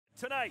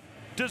Tonight,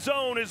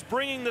 Dazn is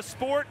bringing the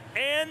sport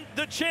and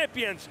the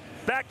champions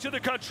back to the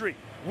country.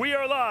 We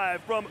are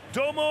live from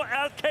Domo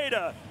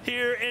Alcalde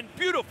here in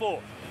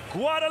beautiful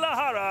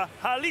Guadalajara,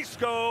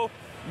 Jalisco,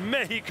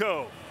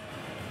 Mexico.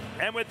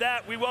 And with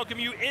that, we welcome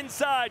you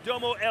inside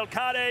Domo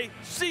Alcalde,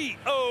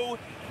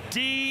 C-O-D-E.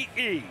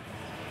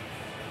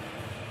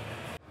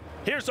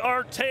 Here's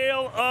our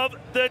tale of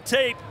the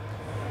tape.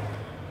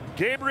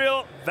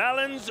 Gabriel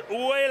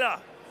Valenzuela,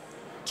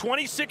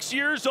 26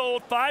 years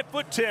old,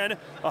 5'10",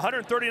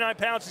 139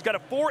 pounds. He's got a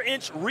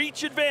 4-inch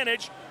reach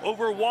advantage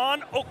over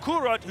Juan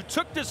Okura, who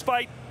took this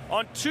fight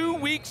on 2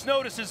 weeks'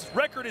 notice. His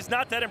record is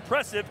not that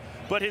impressive,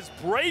 but his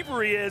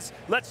bravery is.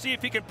 Let's see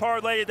if he can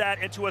parlay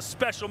that into a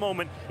special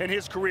moment in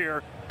his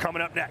career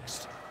coming up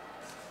next.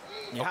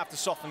 You have to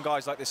soften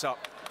guys like this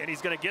up. And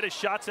he's going to get his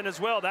shots in as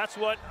well. That's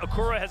what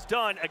Okura has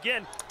done.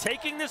 Again,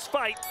 taking this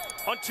fight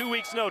on 2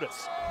 weeks'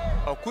 notice.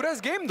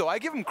 Okura's game, though, I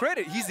give him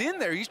credit. He's in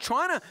there. He's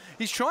trying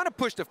to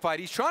push the fight.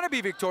 He's trying to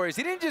be victorious.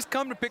 He didn't just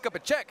come to pick up a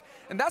check.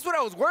 And that's what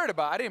I was worried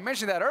about. I didn't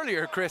mention that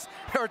earlier, Chris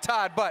or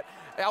Todd, but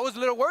I was a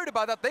little worried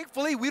about that.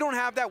 Thankfully, we don't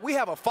have that. We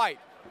have a fight.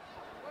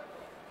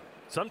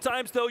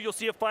 Sometimes, though, you'll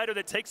see a fighter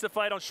that takes the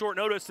fight on short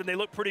notice and they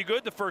look pretty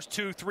good the first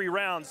 2-3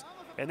 rounds.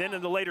 And then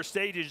in the later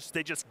stages,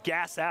 they just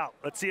gas out.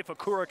 Let's see if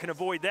Okura can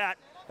avoid that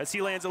as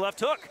he lands a left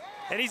hook.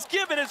 And he's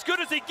given as good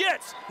as he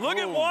gets. Look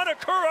at Juan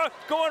Okura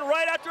going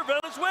right after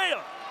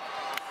Valenzuela.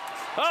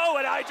 Oh,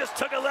 and I just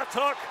took a left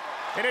hook,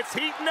 and it's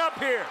heating up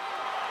here.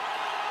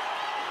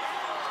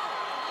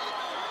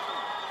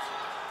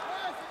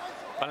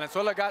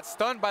 Valenzuela got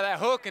stunned by that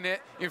hook, and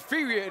it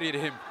infuriated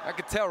him. I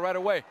could tell right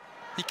away.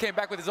 He came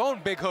back with his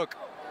own big hook.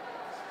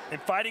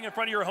 And fighting in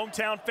front of your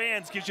hometown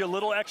fans gives you a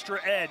little extra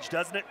edge,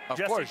 doesn't it,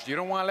 Of course, you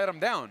don't want to let him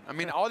down. I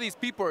mean, all these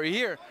people are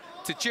here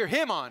to cheer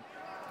him on.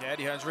 Yeah,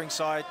 Eddie Hearn's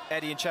ringside.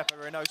 Eddie and Chepo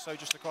Reynoso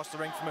just across the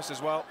ring from us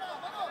as well.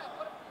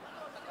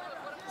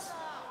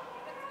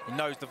 He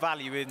knows the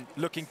value in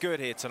looking good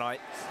here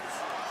tonight.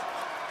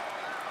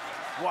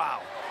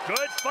 Wow.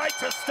 Good fight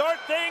to start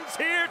things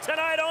here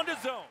tonight on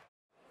Dazn.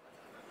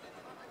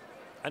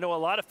 I know a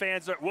lot of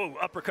fans are, whoa,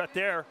 uppercut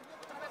there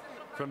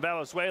from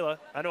Valenzuela.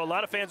 I know a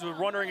lot of fans were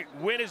wondering,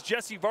 when is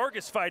Jesse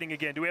Vargas fighting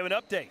again? Do we have an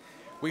update?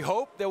 We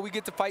hope that we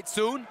get to fight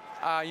soon.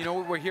 You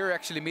know, we're here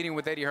actually meeting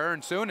with Eddie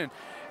Hearn soon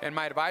and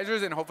my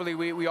advisors, and hopefully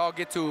we all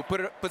get to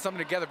put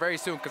something together very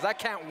soon, because I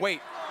can't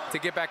wait to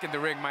get back in the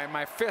ring.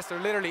 My fists are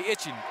literally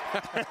itching.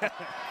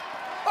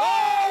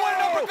 Oh, what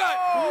an uppercut!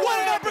 Oh, what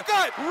an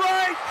uppercut!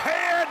 Right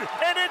hand,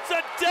 and it's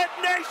a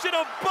detonation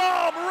of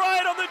bomb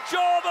right on the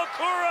jaw of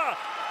Okura.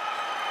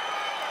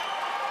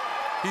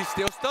 He's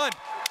still stunned.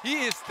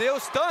 He is still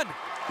stunned.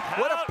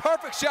 What a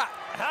perfect shot.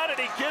 How did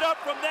he get up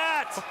from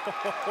that?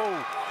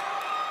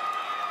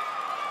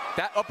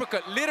 That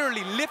uppercut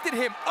literally lifted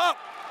him up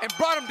and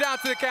brought him down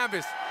to the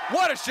canvas.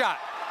 What a shot.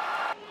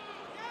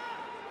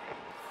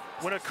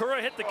 When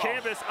Okura hit the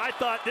canvas, I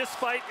thought this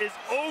fight is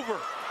over.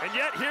 And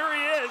yet here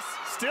he is,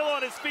 still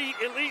on his feet,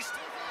 at least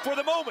for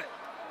the moment.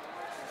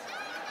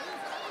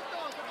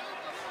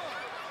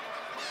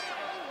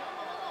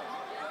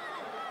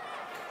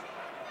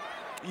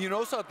 You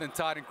know something,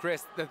 Todd and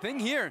Chris? The thing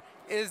here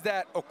is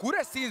that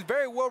Okura seems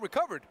very well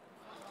recovered.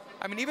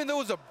 I mean, even though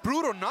it was a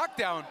brutal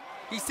knockdown,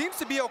 he seems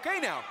to be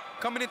okay now,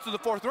 coming into the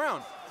 4th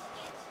round.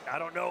 I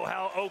don't know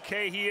how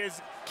okay he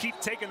is.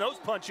 Keep taking those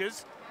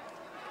punches.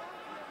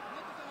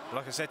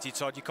 Like I said to you,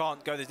 Todd, you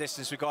can't go the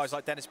distance with guys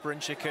like Dennis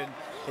Brinchik and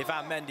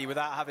Ivan Mendy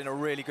without having a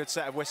really good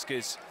set of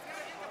whiskers.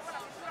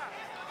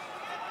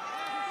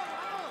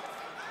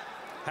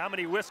 How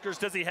many whiskers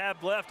does he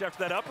have left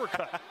after that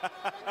uppercut?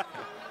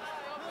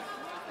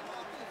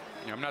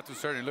 Yeah, I'm not too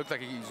certain. It looks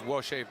like he's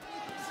well shaped.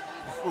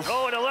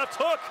 Oh, and a left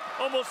hook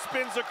almost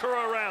spins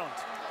Okura around.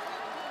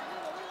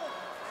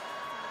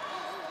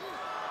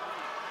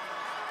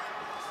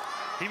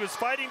 He was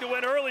fighting to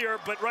win earlier,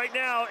 but right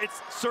now it's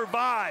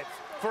survive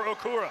for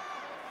Okura.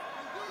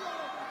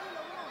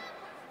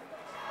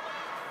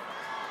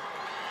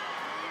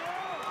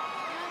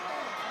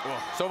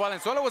 So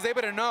Valenzuela was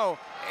able to know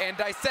and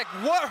dissect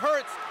what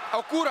hurts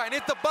Okura, and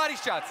it's the body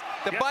shots.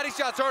 The body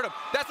shots hurt him.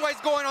 That's why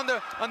he's going on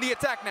the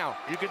attack now.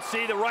 You can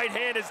see the right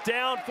hand is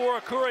down for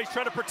Okura. He's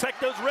trying to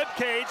protect those rib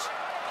cage.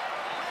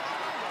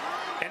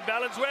 And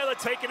Valenzuela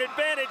taking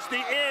advantage. The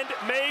end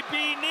may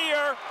be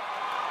near.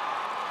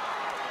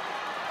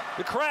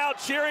 The crowd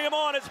cheering him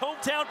on, his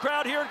hometown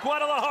crowd here in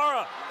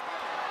Guadalajara.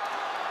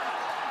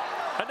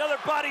 Another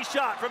body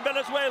shot from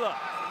Valenzuela.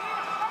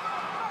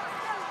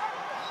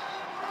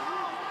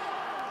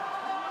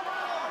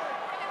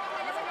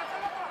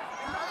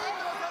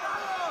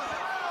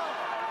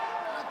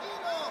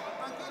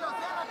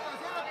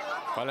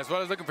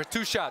 Valenzuela's looking for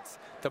 2 shots.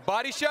 The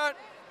body shot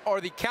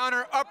or the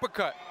counter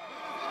uppercut.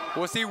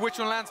 We'll see which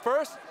one lands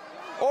first,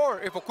 or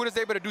if Okura's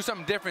able to do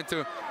something different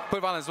to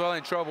put Valenzuela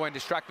in trouble and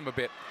distract him a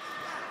bit.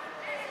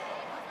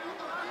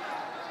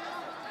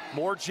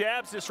 More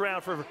jabs this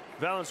round for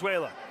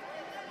Valenzuela.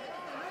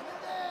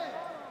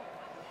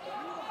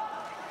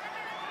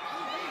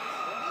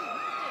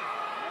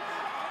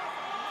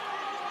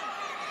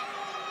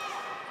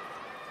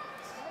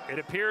 It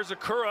appears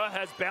Akura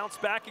has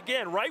bounced back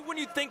again. Right when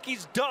you think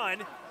he's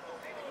done,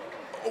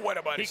 Oh, what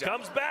a body he shot.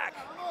 comes back.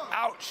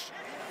 Ouch.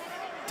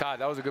 Todd,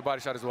 that was a good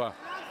body shot as well.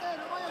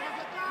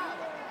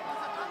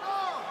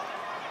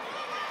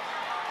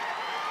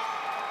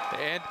 The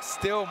end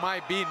still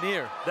might be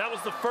near. That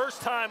was the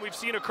first time we've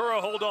seen Akura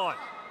hold on.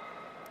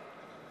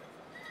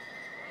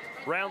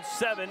 Round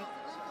 7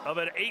 of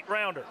an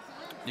 8-rounder.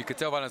 You could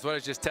tell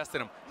Valenzuela's just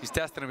testing him. He's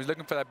testing him. He's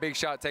looking for that big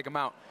shot to take him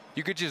out.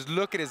 You could just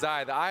look at his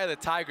eye, the eye of the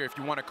tiger, if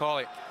you want to call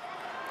it.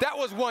 That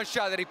was one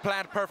shot that he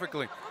planned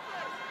perfectly.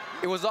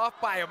 It was off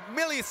by a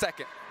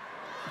millisecond.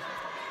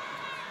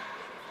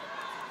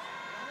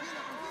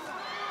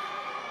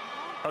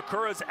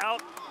 Akura's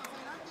out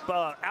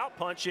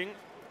punching,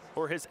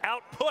 or his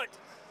output,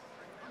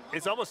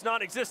 is almost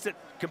non-existent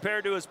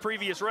compared to his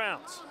previous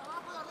rounds.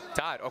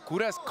 Todd,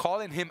 Akura's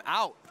calling him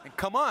out. And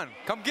come on,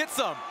 come get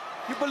some.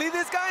 You believe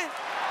this guy?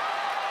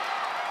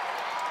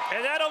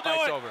 And that'll do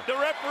Fight's it. over. The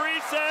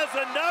referee says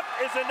enough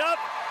is enough,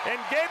 and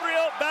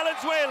Gabriel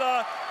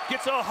Valenzuela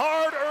gets a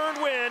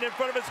hard-earned win in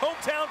front of his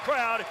hometown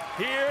crowd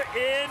here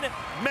in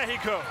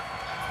Mexico.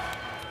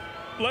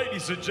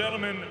 Ladies and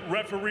gentlemen,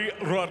 referee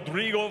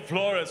Rodrigo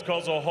Flores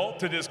calls a halt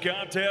to this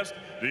contest.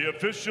 The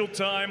official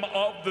time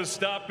of the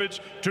stoppage,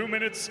 2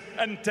 minutes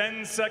and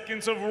 10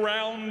 seconds of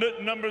round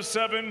number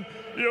 7.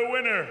 Your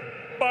winner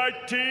by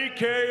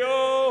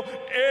TKO,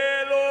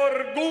 El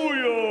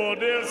Orgullo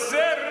del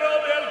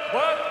Cerro del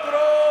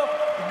Cuatro,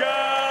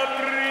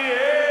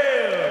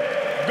 Gabriel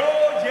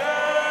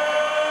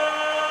Goyas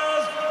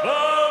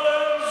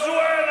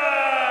Valenzuela.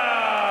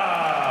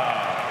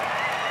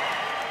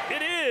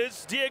 It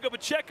is Diego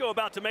Pacheco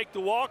about to make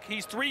the walk.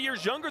 He's 3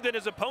 years younger than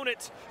his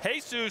opponent,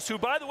 Jesus, who,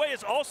 by the way,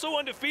 is also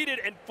undefeated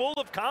and full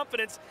of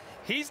confidence.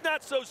 He's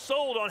not so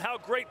sold on how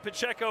great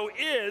Pacheco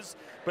is,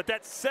 but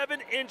that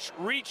 7-inch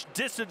reach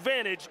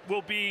disadvantage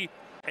will be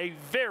a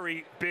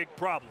very big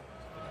problem.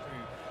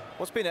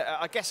 What's been,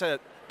 I guess, a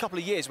couple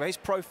of years where his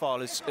profile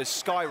has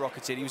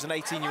skyrocketed. He was an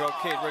 18-year-old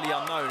kid, really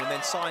unknown, and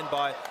then signed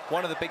by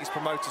one of the biggest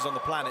promoters on the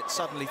planet,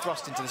 suddenly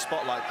thrust into the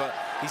spotlight, but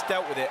he's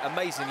dealt with it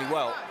amazingly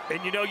well.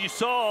 And you know, you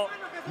saw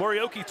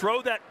Morioki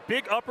throw that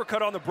big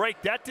uppercut on the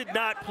break. That did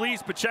not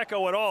please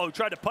Pacheco at all, who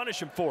tried to punish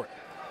him for it.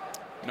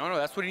 No,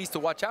 that's what he needs to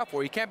watch out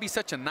for. He can't be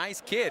such a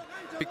nice kid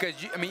because,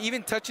 I mean,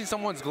 even touching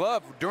someone's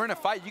glove during a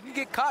fight, you can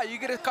get caught. You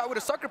get caught with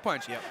a sucker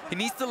punch. Yep. He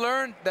needs to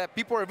learn that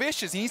people are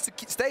vicious. He needs to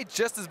stay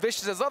just as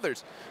vicious as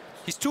others.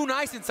 He's too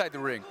nice inside the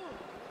ring.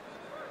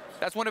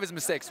 That's one of his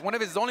mistakes. One of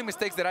his only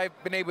mistakes that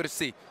I've been able to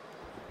see.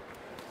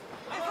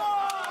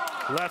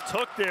 Left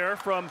hook there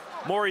from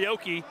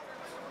Morioki,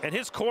 and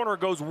his corner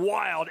goes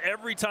wild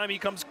every time he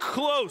comes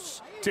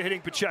close to hitting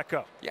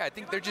Pacheco. Yeah, I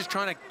think they're just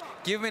trying to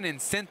give an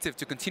incentive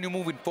to continue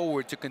moving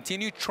forward, to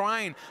continue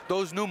trying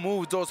those new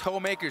moves, those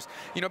haymakers.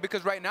 You know,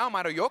 because right now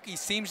Morioki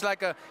seems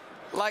like a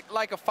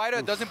fighter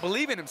that doesn't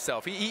believe in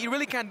himself. He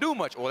really can't do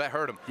much. Oh, that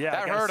hurt him. Yeah,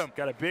 that hurt him.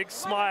 Got a big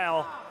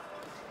smile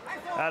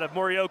out of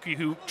Morioki,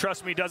 who,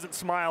 trust me, doesn't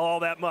smile all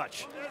that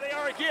much. There they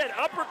are again,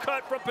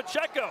 uppercut from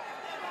Pacheco.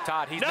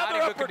 Todd, he's Another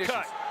not in good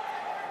uppercut.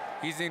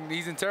 conditions.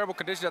 He's in terrible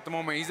condition at the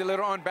moment. He's a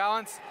little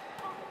unbalanced.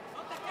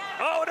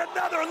 Oh, and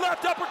another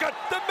left uppercut.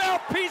 The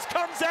mouthpiece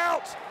comes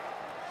out.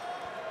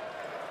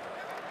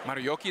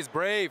 Morioki is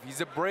brave. He's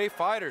a brave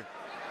fighter.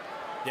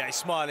 Yeah, he's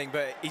smiling,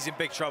 but he's in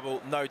big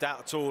trouble, no doubt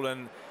at all,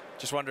 and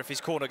just wonder if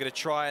his corner going to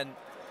try and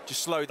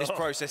just slow this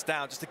process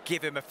down, just to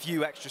give him a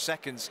few extra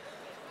seconds.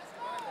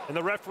 And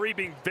the referee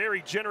being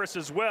very generous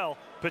as well.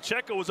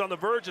 Pacheco was on the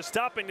verge of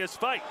stopping this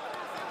fight.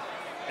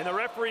 And the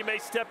referee may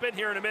step in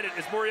here in a minute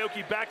as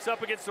Morioki backs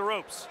up against the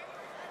ropes.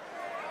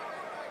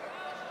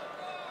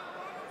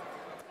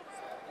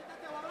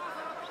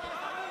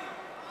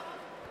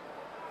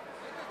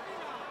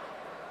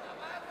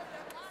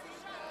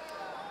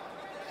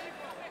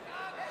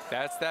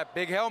 That's that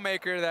big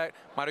haymaker that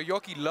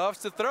Morioki loves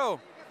to throw.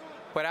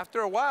 But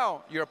after a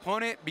while, your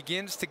opponent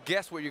begins to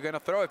guess what you're going to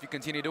throw if you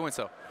continue doing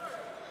so.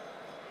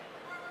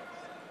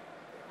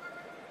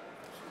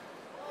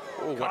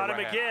 Oh, Caught him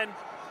again.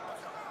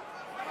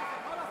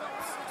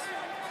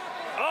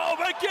 Oh,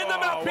 but again, the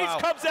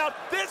mouthpiece comes out.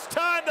 This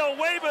time they'll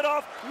wave it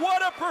off.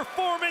 What a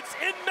performance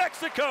in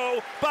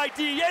Mexico by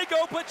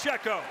Diego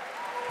Pacheco.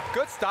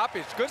 Good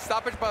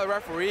stoppage by the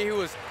referee, who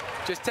was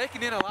just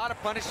taking in a lot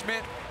of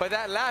punishment. But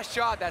that last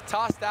shot that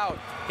tossed out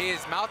his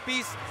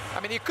mouthpiece, I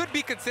mean, it could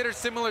be considered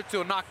similar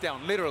to a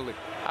knockdown, literally.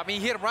 I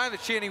mean, he hit him right in the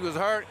chin. He was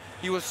hurt.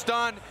 He was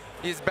stunned.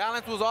 His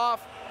balance was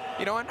off.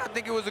 You know, and I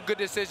think it was a good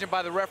decision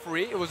by the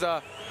referee. It was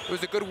a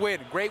good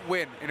win, great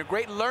win, and a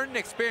great learning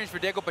experience for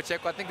Diego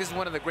Pacheco. I think this is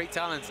one of the great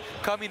talents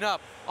coming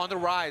up on the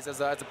rise as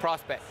a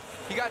prospect.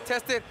 He got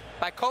tested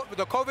with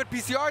the COVID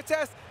PCR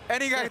test,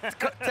 and he got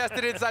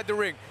tested inside the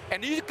ring.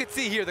 And you could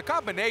see here the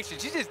combination.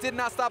 She just did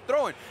not stop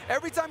throwing.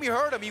 Every time you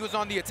heard him, he was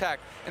on the attack.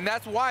 And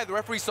that's why the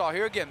referee saw,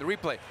 here again, the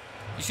replay.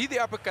 You see the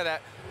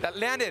uppercut that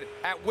landed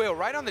at will,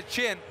 right on the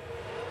chin,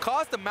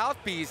 caused the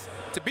mouthpiece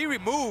to be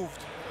removed,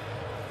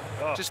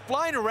 just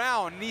flying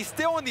around, and he's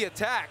still on the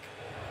attack.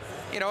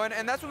 You know,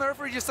 and that's when the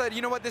referee just said,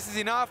 you know what, this is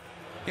enough.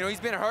 You know, he's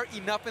been hurt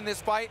enough in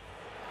this fight,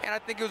 and I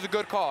think it was a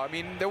good call. I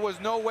mean, there was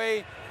no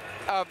way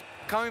of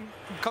coming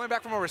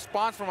back from a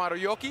response from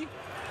Aroyoki,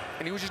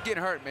 and he was just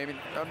getting hurt. Maybe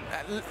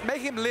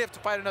make him live to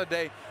fight another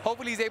day.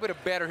 Hopefully he's able to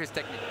better his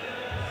technique.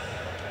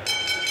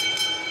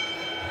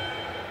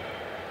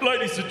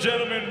 Ladies and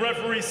gentlemen,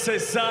 referee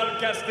Cesar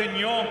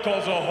Castañon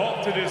calls a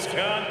halt to this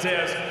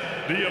contest.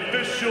 The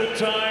official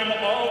time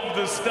of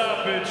the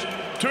stoppage,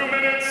 2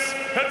 minutes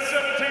and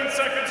 17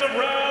 seconds of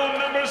round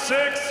number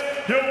 6.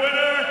 Your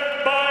winner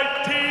by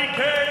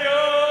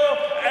TKO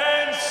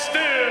and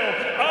still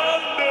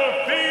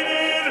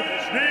undefeated,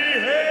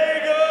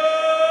 Diego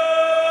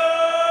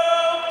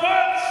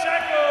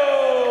Pacheco.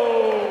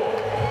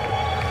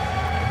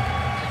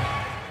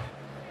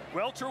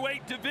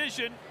 Welterweight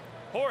division.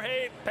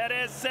 Jorge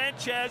Perez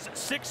Sanchez,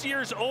 6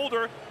 years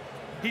older.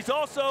 He's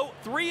also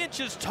 3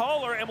 inches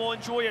taller and will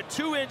enjoy a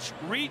 2-inch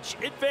reach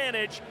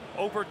advantage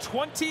over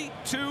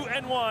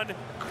 22-1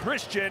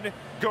 Christian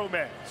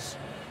Gomez.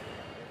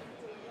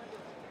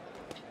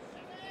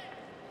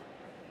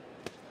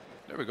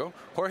 There we go.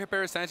 Jorge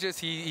Perez Sanchez,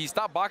 he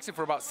stopped boxing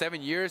for about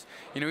 7 years.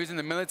 You know, he was in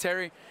the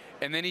military,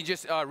 and then he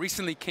just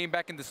recently came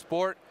back into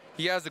sport.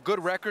 He has a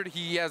good record.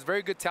 He has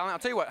very good talent. I'll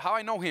tell you what, how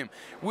I know him.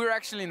 We were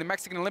actually in the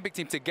Mexican Olympic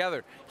team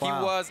together. Wow.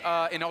 He was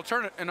an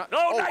alternate.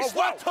 Nice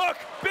left hook.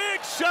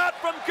 Big shot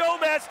from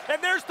Gomez,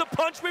 and there's the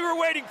punch we were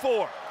waiting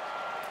for.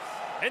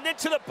 And then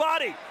to the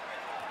body.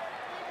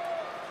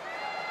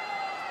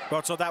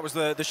 Well, so that was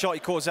the shot he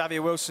caught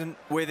Xavier Wilson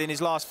with in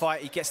his last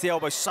fight. He gets the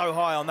elbow so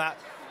high on that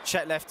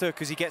check left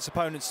hook as he gets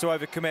opponents to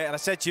overcommit. And I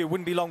said to you, it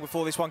wouldn't be long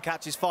before this one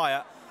catches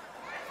fire.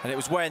 And it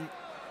was when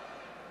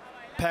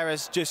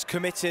Perez just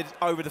committed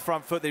over the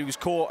front foot that he was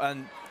caught,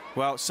 and,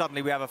 well,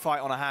 suddenly we have a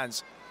fight on our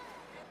hands.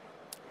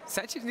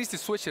 Sanchez needs to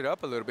switch it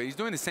up a little bit. He's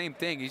doing the same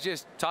thing. He's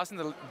just tossing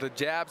the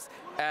jabs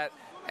at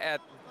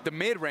the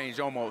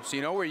mid-range almost,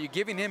 you know, where you're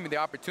giving him the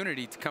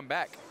opportunity to come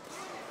back,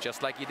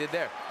 just like he did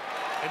there.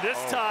 And this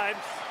time,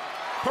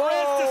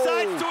 Perez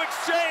decides to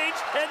exchange,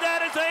 and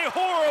that is a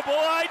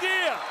horrible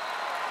idea.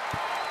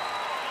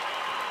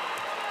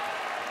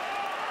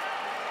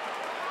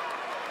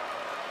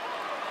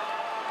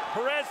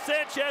 Perez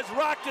Sanchez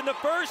rocked in the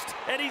first,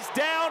 and he's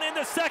down in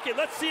the second.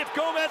 Let's see if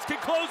Gomez can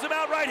close him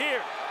out right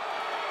here.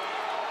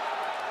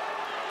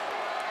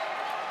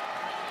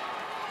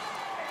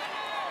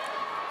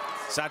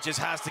 Sanchez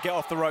has to get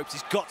off the ropes.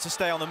 He's got to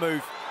stay on the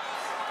move.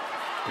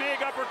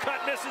 Big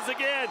uppercut misses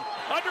again.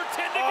 Under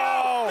 10 to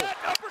go. That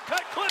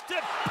uppercut clipped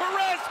him.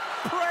 Perez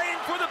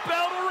praying for the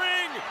bell to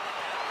ring.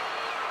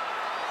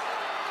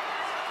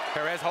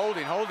 Perez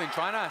holding,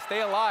 trying to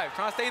stay alive,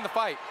 trying to stay in the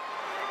fight.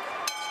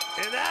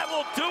 And that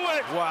will do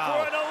it for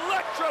an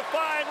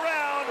electrifying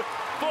round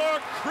for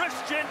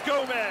Christian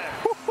Gomez.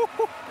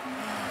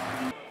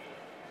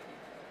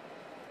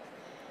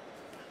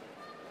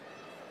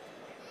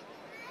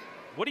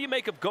 What do you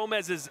make of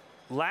Gomez's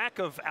lack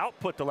of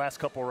output the last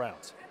couple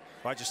rounds?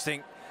 I just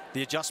think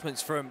the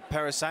adjustments from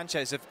Perez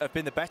Sanchez have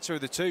been the better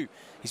of the two.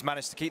 He's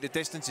managed to keep the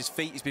distance, his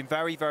feet. He's been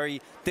very,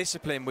 very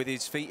disciplined with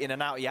his feet in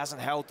and out. He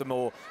hasn't held them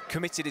or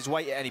committed his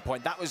weight at any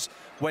point. That was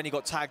when he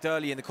got tagged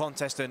early in the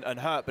contest and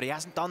hurt, but he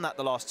hasn't done that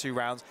the last 2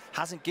 rounds.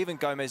 Hasn't given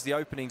Gomez the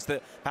openings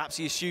that perhaps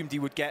he assumed he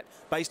would get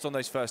based on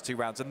those first 2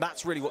 rounds. And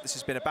that's really what this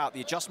has been about.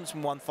 The adjustments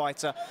from one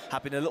fighter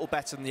have been a little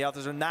better than the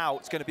others, and now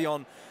it's going to be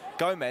on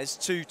Gomez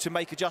to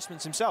make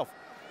adjustments himself.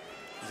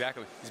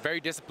 Exactly. He's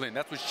very disciplined.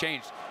 That's what's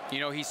changed. You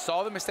know, he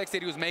saw the mistakes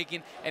that he was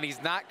making, and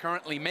he's not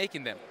currently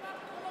making them.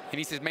 He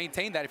needs to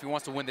maintain that if he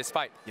wants to win this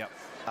fight. Yep,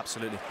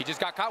 absolutely. He just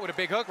got caught with a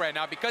big hook right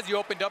now because he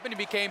opened up and he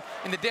became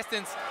in the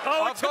distance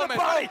of Gomez. The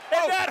body,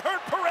 and that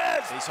hurt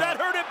Perez. That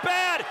hurt him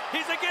bad.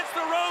 He's against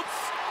the ropes.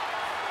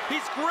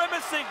 He's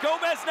grimacing.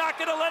 Gomez not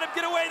going to let him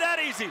get away that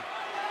easy.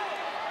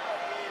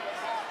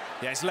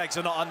 Yeah, his legs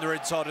are not under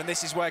it, Todd, and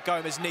this is where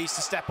Gomez needs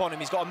to step on him.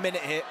 He's got a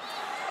minute here.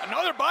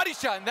 Another body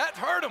shot, and that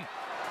hurt him.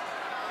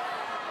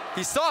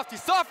 He's soft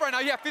right now.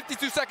 You have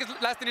 52 seconds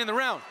lasting in the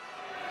round.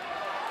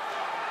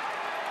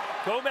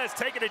 Gomez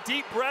taking a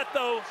deep breath,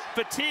 though.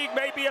 Fatigue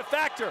may be a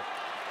factor.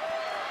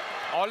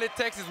 All it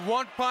takes is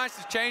one punch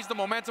to change the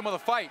momentum of the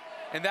fight,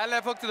 and that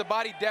left hook to the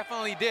body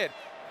definitely did.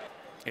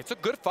 It's a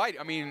good fight.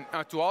 I mean,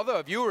 to all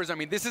the viewers, I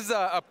mean, this is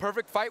a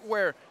perfect fight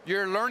where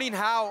you're learning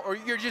how, or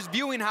you're just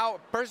viewing how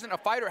a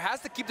fighter has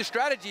to keep the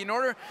strategy in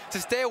order to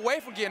stay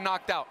away from getting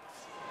knocked out.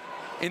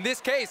 In this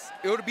case,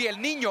 it would be El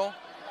Niño,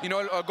 you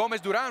know,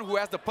 Gomez Duran, who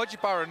has the punching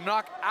power to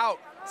knock out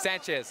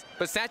Sanchez.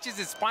 But Sanchez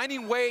is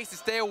finding ways to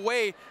stay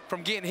away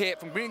from getting hit,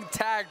 from being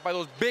tagged by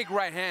those big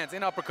right hands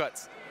and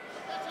uppercuts.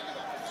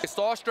 It's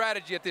all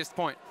strategy at this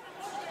point.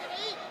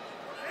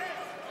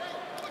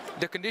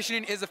 The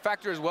conditioning is a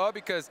factor as well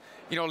because,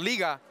 you know,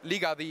 Liga,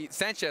 the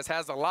Sanchez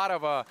has a lot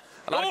of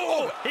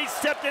he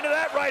stepped into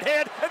that right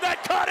hand, and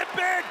that caught him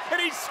big,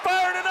 and he's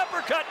firing an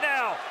uppercut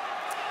now.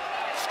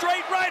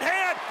 Straight right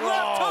hand,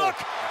 left hook.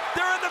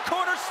 They're in the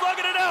corner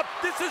slugging it up.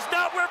 This is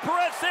not where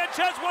Perez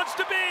Sanchez wants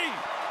to be.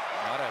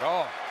 Not at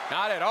all.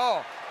 Not at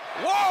all.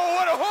 Whoa,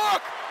 what a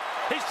hook!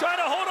 He's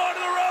trying to hold on to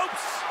the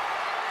ropes.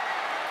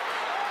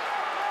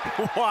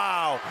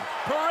 Wow.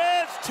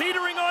 Perez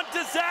teetering on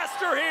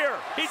disaster here.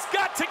 He's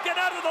got to get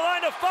out of the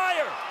line of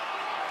fire.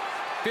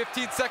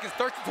 15 seconds,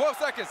 12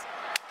 seconds.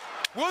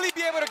 Will he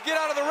be able to get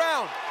out of the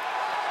round?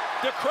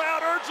 The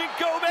crowd urging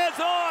Gomez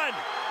on.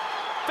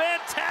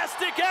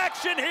 Fantastic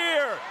action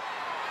here.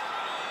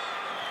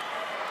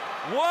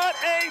 What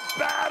a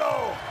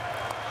battle.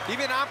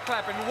 Even I'm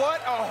clapping.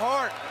 What a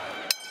heart.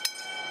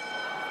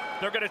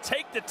 They're going to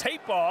take the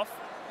tape off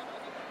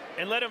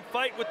and let him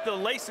fight with the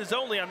laces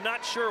only. I'm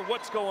not sure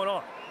what's going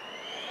on.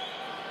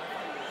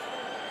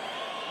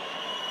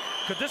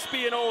 Could this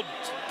be an old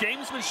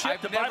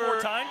gamesmanship to buy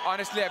more time?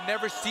 Honestly, I've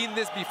never seen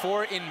this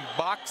before in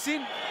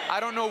boxing. I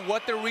don't know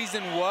what the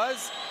reason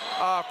was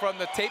from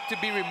the tape to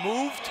be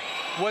removed.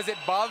 Was it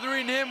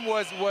bothering him?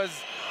 Was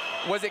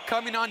it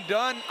coming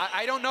undone?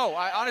 I don't know.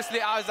 Honestly,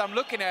 as I'm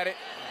looking at it,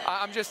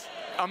 I'm just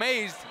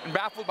amazed and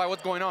baffled by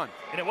what's going on.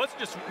 And it wasn't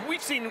just,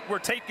 we've seen where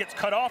tape gets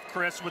cut off,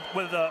 Chris, with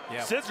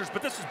scissors,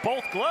 but this is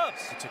both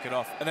gloves. He took it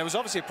off. And there was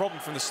obviously a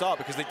problem from the start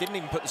because they didn't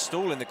even put the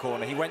stool in the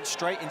corner. He went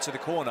straight into the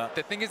corner.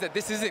 The thing is that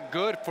this isn't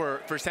good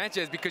for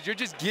Sanchez because you're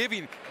just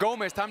giving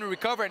Gomez time to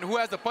recover, and who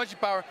has the punching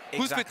power,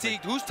 who's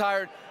fatigued, who's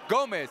tired?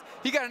 Gomez.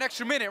 He got an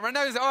extra minute. Right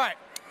now he's like, all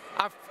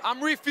right,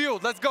 I'm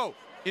refueled, let's go.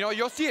 You know,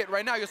 you'll see it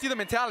right now. You'll see the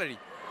mentality.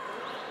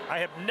 I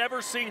have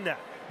never seen that.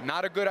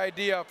 Not a good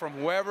idea from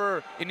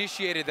whoever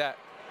initiated that,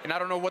 and I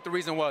don't know what the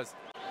reason was.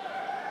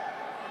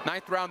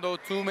 9th round though,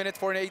 2 minutes,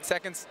 48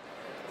 seconds.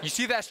 You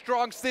see that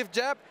strong, stiff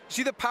jab? You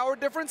see the power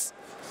difference?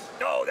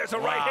 Oh, there's a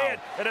right hand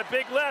and a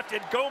big left,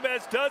 and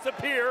Gomez does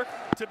appear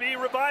to be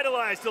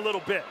revitalized a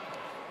little bit.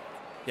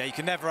 Yeah, you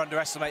can never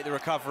underestimate the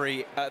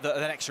recovery that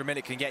an extra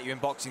minute can get you in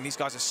boxing. These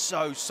guys are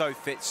so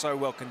fit, so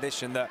well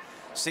conditioned that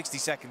 60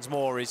 seconds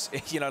more is,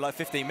 you know, like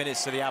 15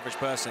 minutes to the average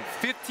person.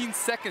 15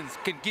 seconds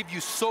can give you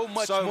so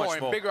much more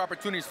and bigger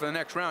opportunities for the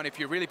next round if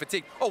you're really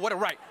fatigued. Oh, what a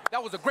right.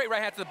 That was a great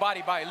right hand to the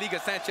body by Liga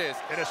Sanchez.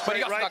 And a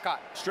straight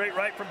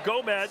right from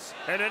Gomez.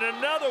 And then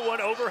another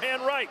one,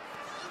 overhand right.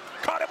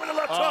 Caught him with a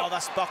left hook. Oh,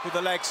 that's buckled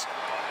the legs.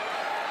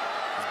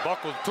 He's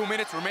buckled. 2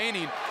 minutes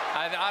remaining.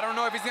 I don't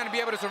know if he's going to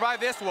be able to survive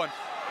this one.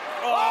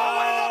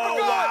 Oh,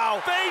 wow.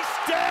 Face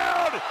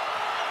down.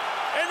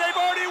 And they've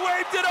already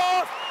waved it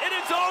off. It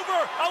is over.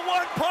 A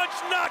one-punch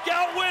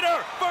knockout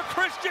winner for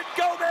Christian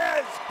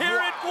Gomez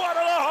here in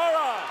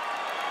Guadalajara.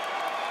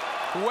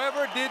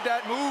 Whoever did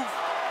that move,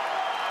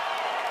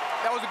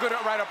 that was a good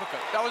right uppercut.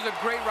 That was a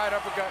great right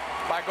uppercut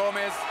by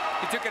Gomez.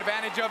 He took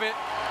advantage of it.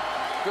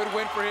 Good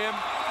win for him.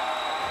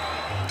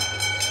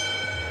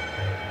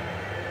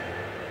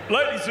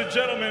 Ladies and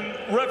gentlemen,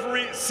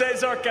 referee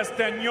Cesar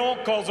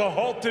Castañon calls a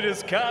halt to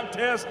this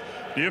contest.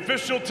 The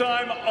official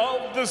time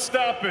of the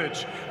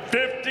stoppage,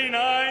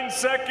 59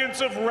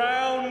 seconds of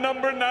round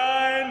number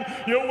 9.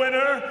 Your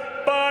winner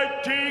by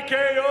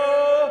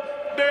TKO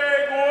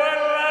de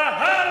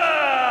Guadalajara,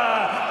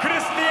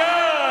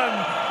 Christian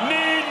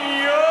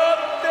Niño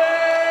de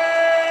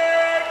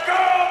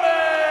Gomez.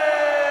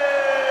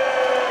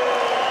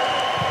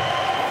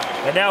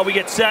 And now we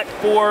get set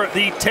for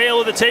the tail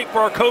of the tape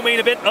for our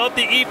co-main event of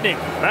the evening.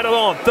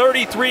 Madelon,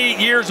 33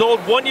 years old,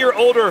 1 year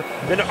older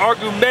than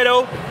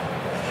Argumedo.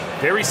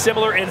 Very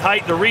similar in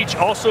height. The reach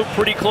also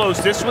pretty close.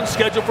 This one's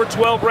scheduled for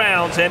 12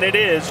 rounds, and it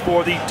is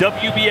for the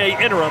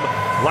WBA Interim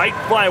Light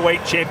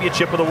Flyweight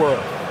Championship of the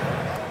World.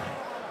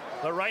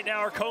 But right now,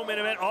 our co-main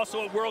event,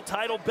 also a world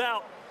title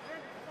bout.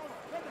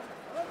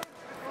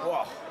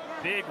 Whoa.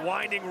 Big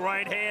winding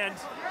right hand.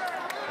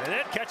 And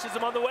that catches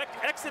him on the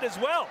exit as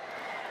well.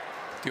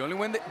 The only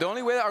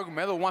way that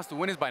Argumedo wants to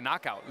win is by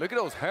knockout. Look at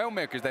those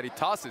haymakers that he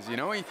tosses, you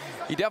know? He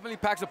definitely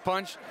packs a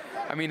punch.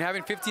 I mean,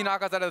 having 15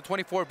 knockouts out of the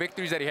 24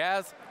 victories that he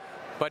has,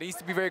 but he needs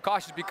to be very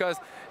cautious because,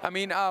 I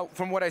mean,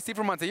 from what I see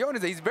from Montellon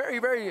is that he's very,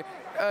 very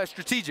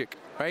strategic,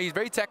 right? He's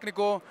very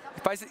technical.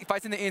 He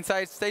fights in the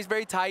inside, stays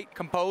very tight,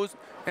 composed,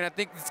 and I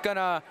think it's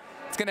gonna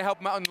help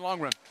him out in the long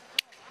run.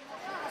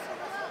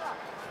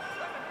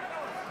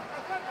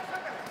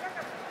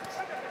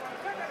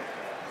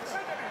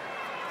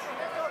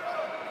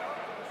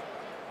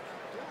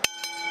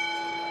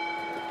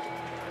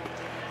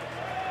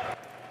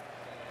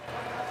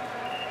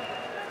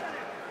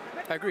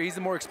 I agree. He's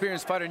a more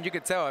experienced fighter, and you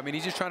can tell. I mean,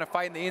 he's just trying to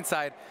fight in the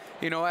inside.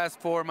 You know, as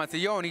for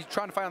Montellon, he's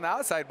trying to fight on the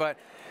outside, but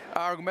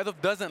Argumedo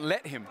doesn't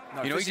let him.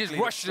 No, you know, he just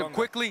rushes him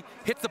quickly,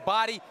 hits the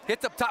body,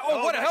 hits up top.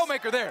 Oh, what a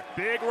hellmaker there.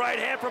 Big right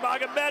hand from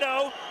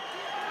Argumedo.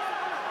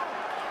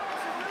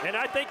 And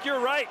I think you're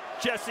right,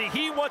 Jesse.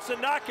 He wants a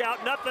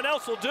knockout. Nothing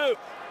else will do.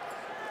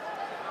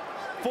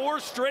 4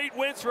 straight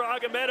wins for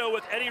Argumedo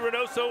with Eddie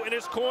Reynoso in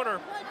his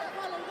corner.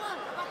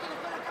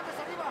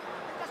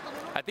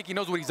 I think he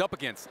knows what he's up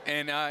against,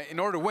 and in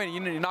order to win, you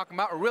need to knock him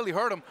out or really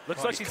hurt him.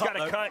 Looks like he's got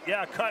a cut.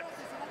 Yeah, cut.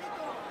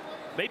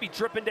 Maybe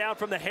dripping down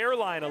from the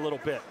hairline a little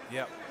bit.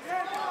 Yeah.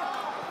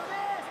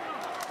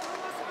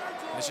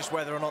 It's just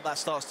whether or not that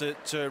starts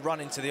to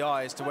run into the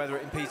eye as to whether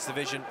it impedes the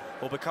vision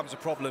or becomes a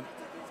problem.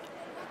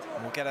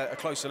 And we'll get a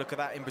closer look at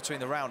that in between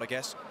the round, I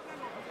guess.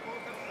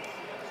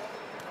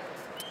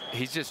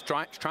 He's just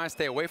trying to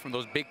stay away from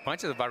those big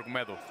punches of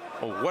Argumedo.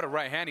 Oh, what a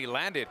right hand he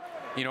landed.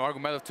 you know,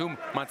 Argumedo to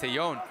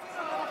Montellon.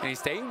 And he's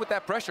staying with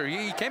that pressure.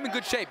 He came in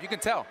good shape, you can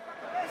tell.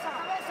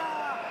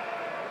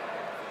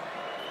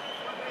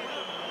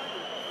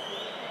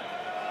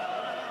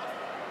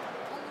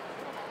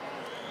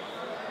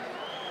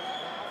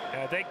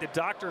 And I think the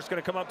doctor's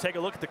going to come up and take a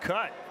look at the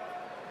cut.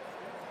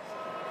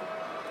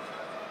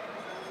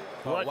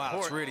 Oh, wow,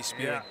 it's really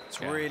spewing. Yeah.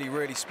 It's really,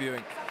 really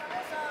spewing.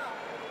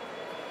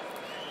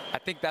 I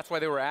think that's why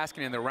they were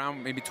asking in the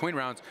round, in between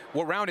rounds,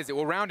 what round is it?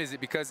 What round is it?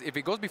 Because if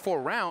it goes before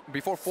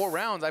 4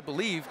 rounds, I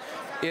believe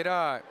it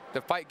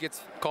the fight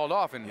gets called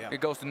off and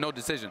it goes to no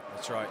decision.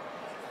 That's right.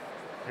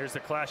 Here's the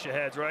clash of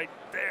heads right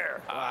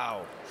there.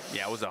 Wow.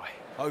 Yeah, it was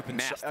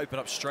open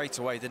up straight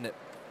away, didn't it?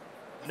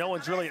 No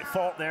one's really at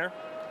fault there.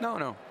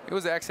 No. It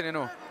was an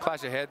accidental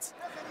clash of heads.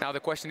 Now the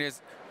question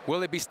is,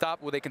 will it be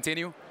stopped? Will they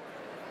continue?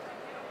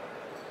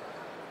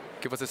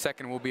 Give us a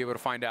second, we'll be able to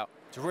find out.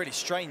 It's a really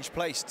strange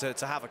place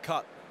to have a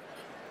cut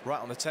right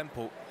on the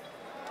temple.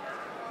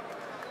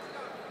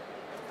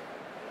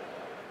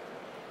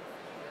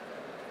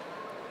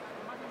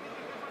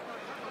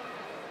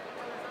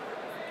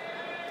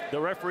 The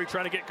referee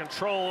trying to get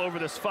control over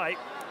this fight,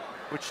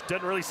 which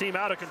doesn't really seem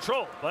out of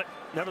control, but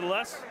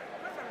nevertheless,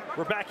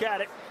 we're back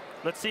at it.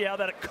 Let's see how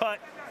that cut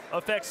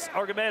affects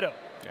Argumedo.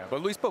 Yeah,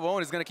 but Luis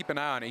Pavon is going to keep an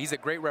eye on it. He's a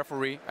great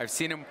referee. I've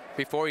seen him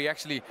before. He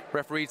actually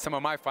refereed some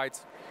of my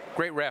fights.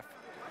 Great ref.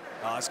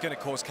 It's going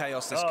to cause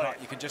chaos, this cut.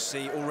 Yeah. You can just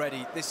see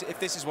already, if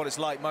this is what it's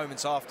like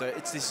moments after,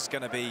 this is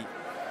going to be...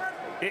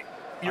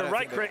 You're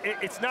right, Chris.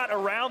 It's not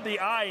around the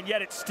eye, and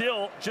yet it's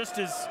still just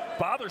as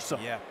bothersome.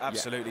 Yeah,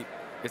 absolutely.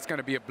 Yeah. It's going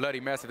to be a bloody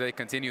mess if they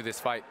continue this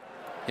fight.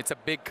 It's a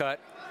big cut.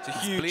 It's a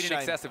huge bleeding shame.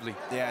 Excessively.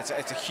 Yeah,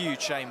 it's a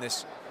huge shame,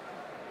 this.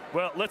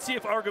 Well, let's see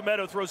if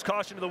Argumedo throws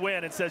caution to the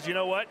wind and says, you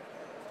know what?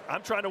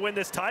 I'm trying to win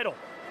this title.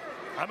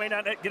 I may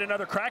not get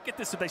another crack at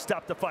this if they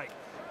stop the fight.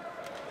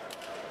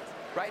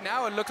 Right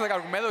now, it looks like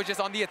Argumedo is just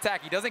on the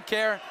attack. He doesn't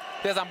care.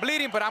 He says, I'm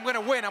bleeding, but I'm going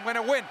to win. I'm going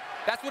to win.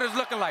 That's what it's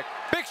looking like.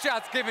 Big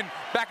shots given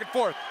back and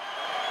forth.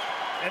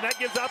 And that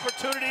gives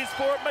opportunities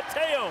for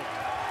Mateo.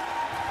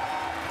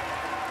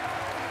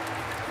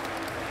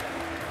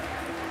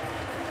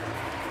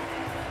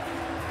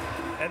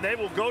 And they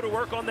will go to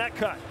work on that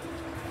cut.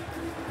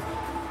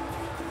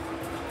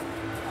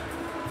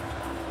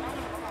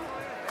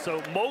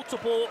 So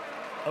multiple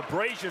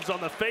abrasions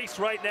on the face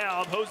right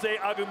now of Jose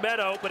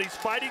Argumedo, but he's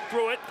fighting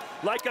through it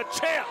like a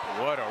champ.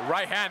 What a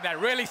right hand that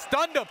really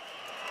stunned him.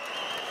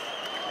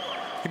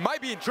 He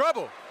might be in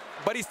trouble,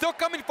 but he's still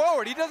coming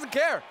forward. He doesn't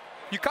care.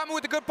 You caught me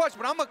with a good punch,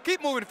 but I'm going to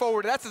keep moving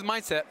forward. That's his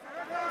mindset.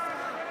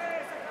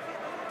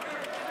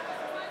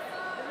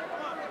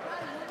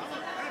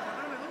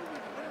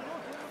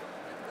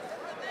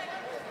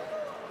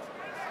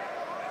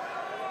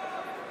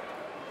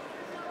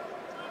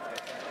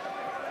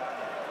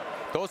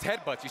 Those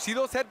headbutts, you see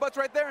those headbutts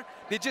right there?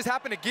 They just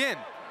happen again.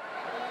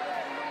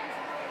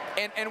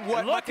 And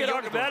what? Look at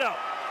Argumedo.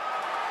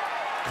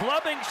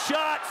 Clubbing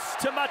shots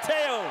to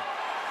Mateo.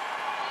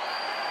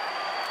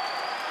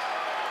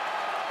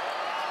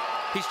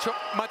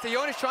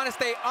 Mateo is trying to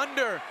stay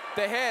under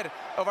the head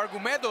of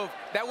Argumedo.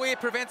 That way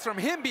it prevents from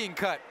him being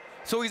cut.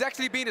 So he's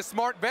actually being a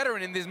smart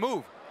veteran in this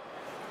move.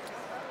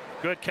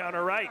 Good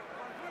counter right.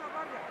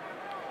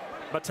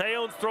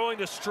 Mateo's throwing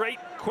the straight,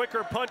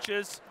 quicker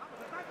punches,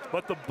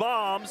 but the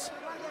bombs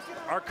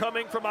are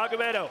coming from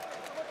Argumedo.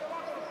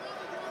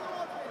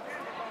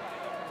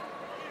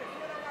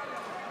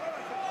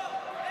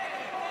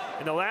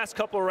 In the last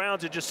couple of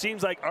rounds, it just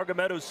seems like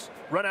Argumedo's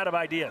run out of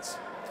ideas.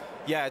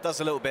 Yeah, it does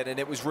a little bit, and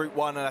it was route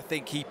one, and I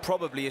think he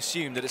probably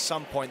assumed that at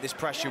some point this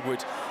pressure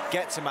would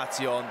get to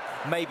Mateo,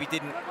 maybe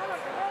didn't.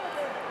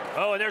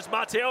 Oh, and there's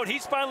Mateo, and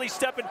he's finally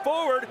stepping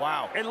forward.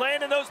 Wow. And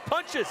landing those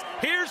punches.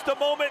 Here's the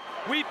moment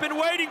we've been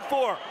waiting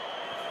for.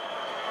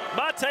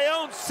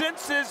 Mateo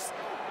senses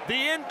the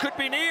end could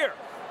be near.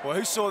 Well,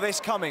 who saw this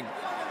coming?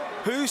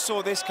 Who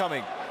saw this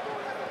coming?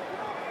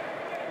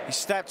 He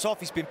stepped off,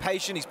 he's been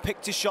patient, he's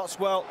picked his shots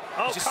well.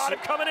 Oh, caught him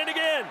coming in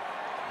again.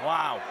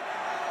 Wow.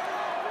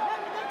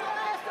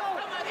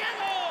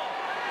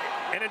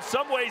 And in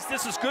some ways,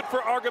 this is good for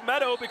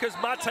Argumedo because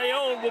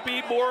Mateo will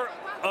be more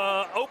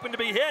open to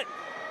be hit.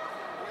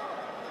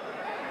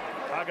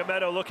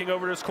 Argumedo looking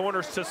over his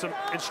corners to some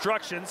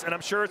instructions, and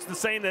I'm sure it's the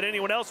same that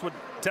anyone else would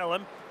tell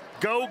him.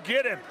 Go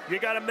get him. You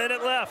got a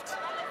minute left.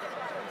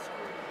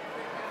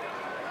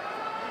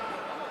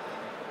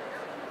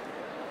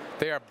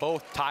 They are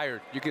both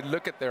tired. You can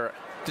look at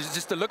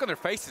just the look on their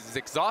faces is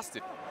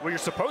exhausted. Well, you're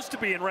supposed to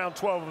be in round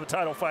 12 of a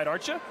title fight,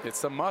 aren't you?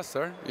 It's a must,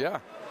 sir. Yeah.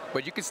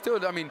 But you can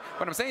still, I mean,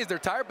 what I'm saying is they're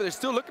tired, but they're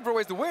still looking for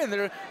ways to win.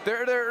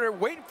 They're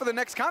waiting for the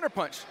next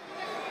counterpunch.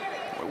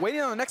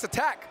 Waiting on the next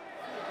attack.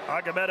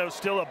 Argumedo's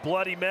still a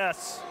bloody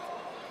mess.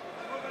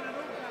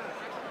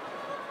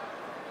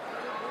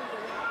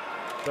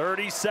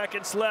 30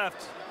 seconds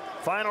left.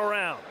 Final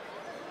round.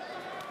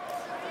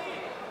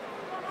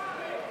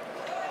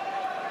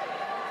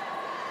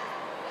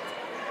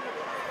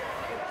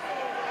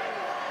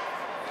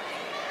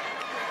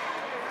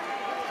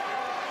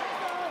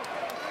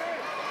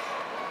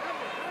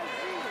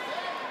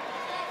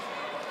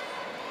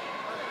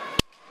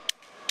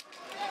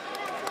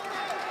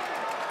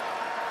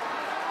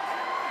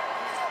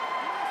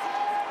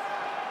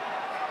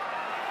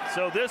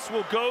 So this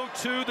will go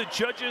to the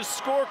judges'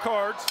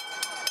 scorecards.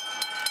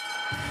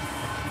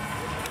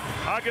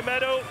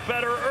 Agamemnon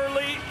better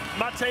early,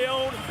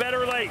 Mateon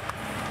better late.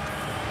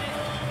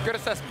 Good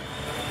assessment.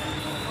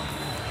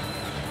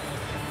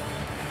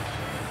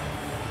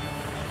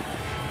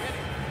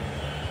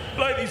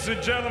 Ladies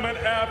and gentlemen,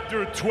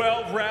 after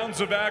 12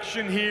 rounds of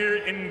action here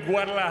in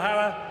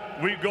Guadalajara,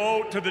 we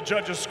go to the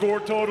judges' score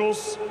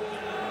totals.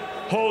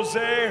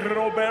 Jose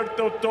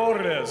Roberto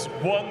Torres,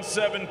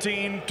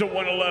 117 to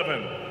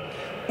 111.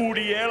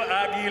 Uriel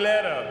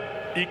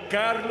Aguilera y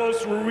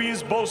Carlos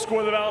Ruiz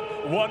Bosquadral,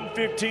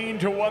 115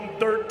 to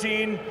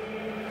 113.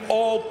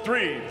 All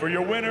three for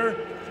your winner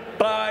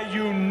by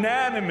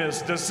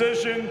unanimous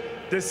decision.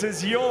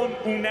 Decisión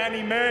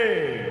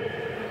unánime.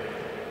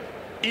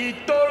 Y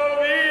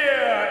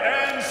todavía,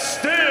 and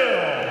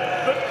still,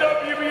 the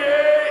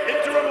WBA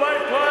interim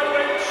light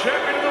flyweight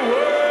champion of the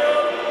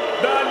world,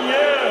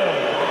 Daniel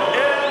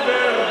El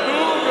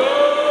Verdugo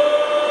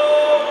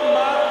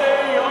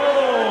Mateon.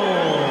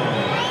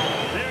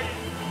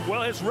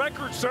 Well, his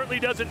record certainly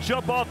doesn't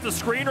jump off the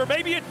screen, or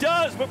maybe it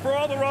does, but for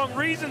all the wrong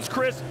reasons,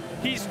 Chris.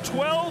 He's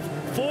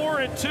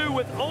 12-4-2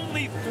 with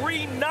only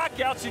 3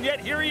 knockouts, and yet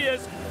here he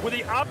is with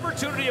the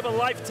opportunity of a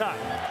lifetime.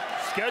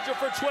 Scheduled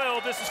for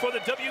 12, this is for the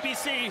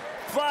WBC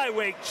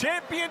Flyweight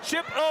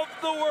Championship of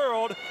the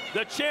World.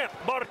 The champ,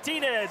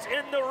 Martinez,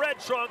 in the red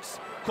trunks,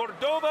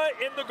 Cordova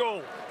in the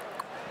gold.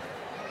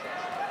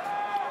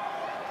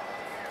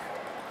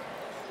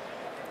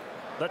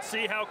 Let's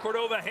see how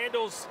Cordova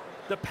handles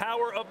the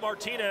power of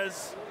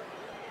Martinez.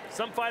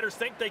 Some fighters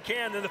think they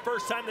can, then the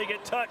first time they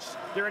get touched,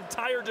 their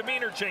entire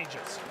demeanor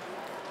changes.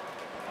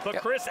 But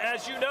Chris,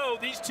 as you know,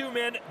 these two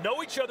men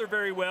know each other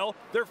very well.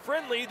 They're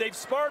friendly, they've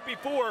sparred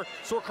before,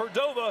 so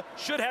Cordova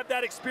should have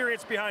that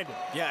experience behind him.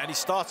 Yeah, and he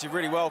started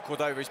really well,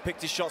 Cordova. He's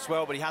picked his shots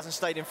well, but he hasn't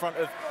stayed in front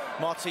of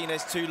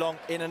Martinez too long,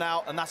 in and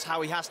out, and that's how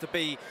he has to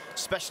be,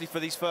 especially for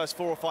these first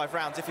 4 or 5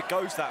 rounds. If it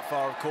goes that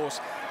far, of course,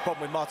 the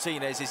problem with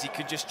Martinez is he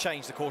could just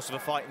change the course of a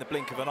fight in the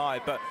blink of an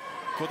eye. But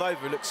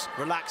Cordova looks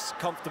relaxed,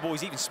 comfortable.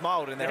 He's even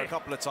smiled in there a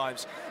couple of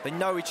times. They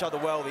know each other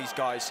well, these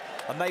guys,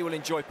 and they will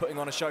enjoy putting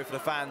on a show for the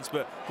fans.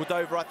 But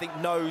Cordova, I think,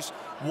 knows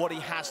what he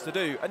has to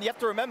do. And you have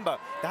to remember,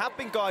 there have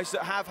been guys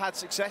that have had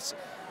success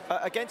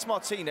against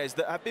Martinez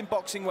that have been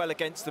boxing well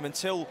against them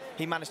until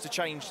he managed to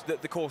change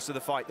the course of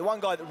the fight. The one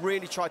guy that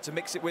really tried to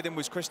mix it with him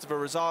was Christopher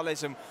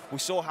Rosales, and we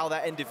saw how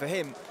that ended for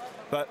him.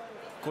 But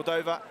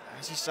Cordova,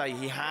 as you say,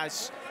 he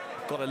has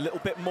got a little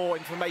bit more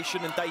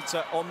information and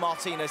data on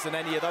Martinez than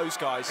any of those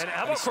guys. And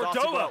how about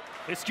Cordova? Well.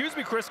 Excuse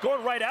me, Chris,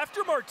 going right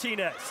after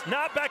Martinez.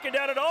 Not backing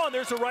down at all, and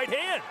there's a right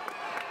hand.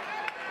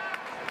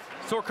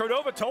 So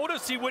Cordova told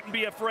us he wouldn't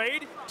be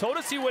afraid, told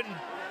us he wouldn't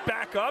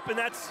back up, and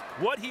that's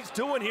what he's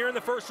doing here in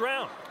the first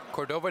round.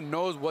 Cordova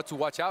knows what to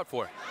watch out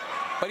for,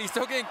 but he's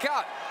still getting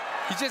caught.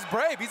 He's just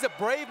brave. He's a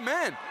brave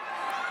man.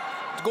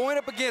 Going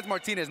up against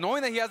Martinez,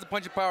 knowing that he has the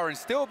punching power and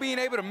still being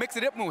able to mix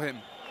it up with him.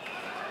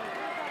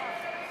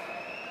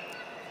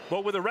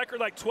 But with a record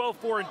like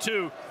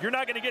 12-4-2, you're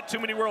not going to get too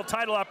many world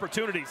title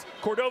opportunities.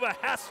 Cordova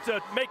has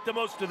to make the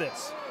most of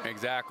this.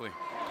 Exactly.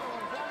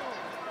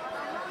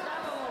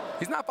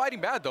 He's not fighting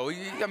bad, though.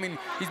 I mean,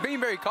 he's being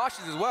very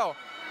cautious as well.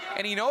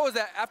 And he knows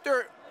that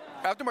after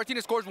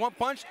Martinez scores 1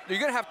 punch, you're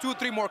going to have 2 or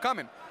 3 more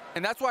coming.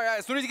 And that's why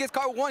as soon as he gets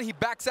caught with 1, he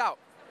backs out,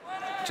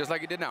 just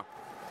like he did now.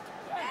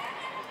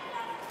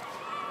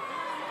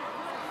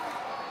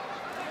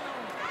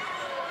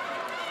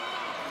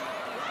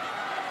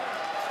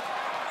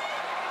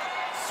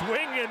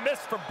 Swing and miss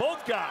from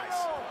both guys.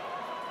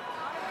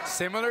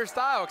 Similar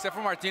style, except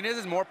for Martinez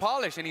is more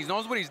polished, and he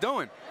knows what he's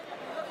doing.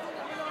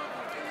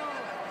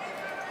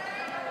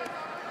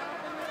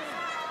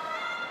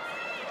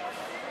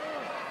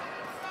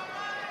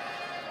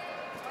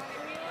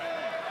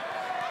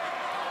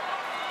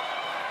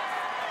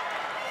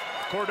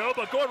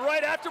 Cordova going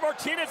right after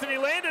Martinez, and he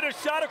landed a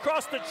shot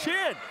across the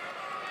chin.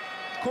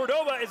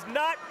 Cordova is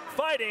not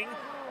fighting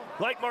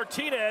like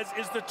Martinez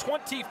is the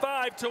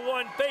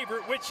 25-1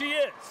 favorite, which he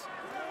is.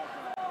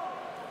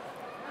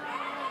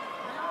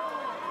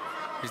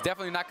 He's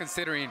definitely not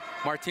considering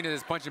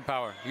Martinez's punching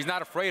power. He's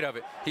not afraid of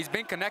it. He's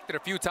been connected a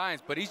few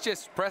times, but he's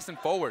just pressing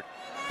forward.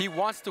 He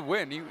wants to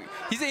win.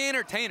 He's an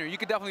entertainer, you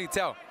can definitely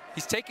tell.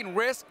 He's taking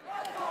risks.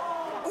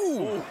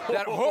 Ooh,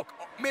 that hook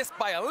missed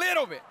by a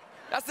little bit.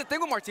 That's the thing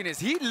with Martinez.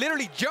 He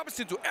literally jumps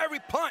into every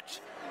punch.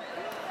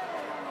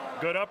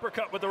 Good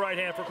uppercut with the right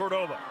hand for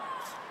Cordova.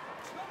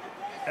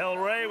 El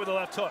Rey with the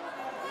left hook.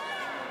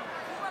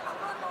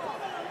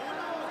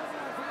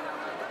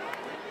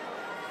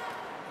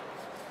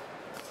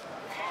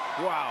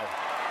 Wow.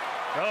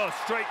 Oh,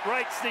 straight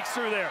right sneaks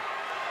through there.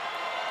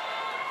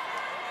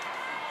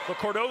 But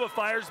Cordova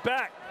fires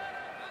back.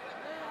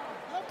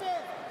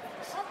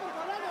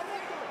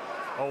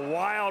 A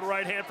wild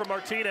right hand from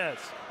Martinez.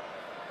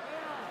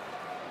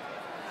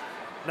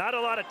 Not a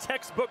lot of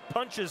textbook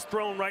punches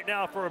thrown right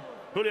now for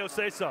Julio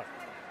Cesar.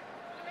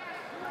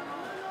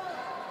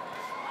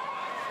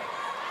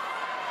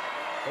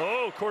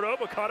 Oh,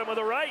 Cordova caught him with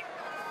a right.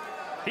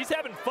 He's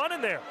having fun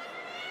in there.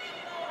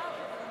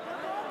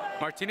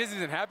 Martinez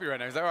isn't happy right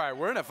now. He's like, all right,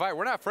 we're in a fight.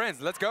 We're not friends.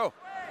 Let's go.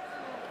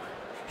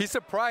 He's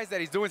surprised that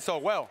he's doing so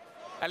well.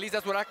 At least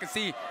that's what I can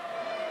see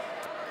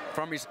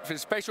from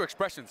his facial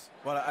expressions.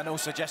 Well, and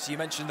also, Jesse, you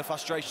mentioned the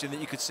frustration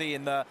that you could see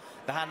in the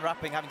hand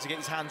wrapping, having to get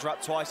his hands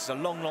wrapped twice. It's a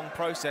long, long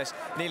process,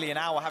 nearly an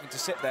hour having to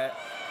sit there,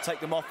 take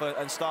them off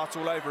and start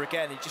all over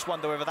again. You just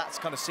wonder whether that's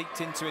kind of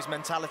seeped into his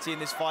mentality in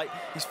this fight.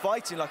 He's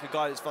fighting like a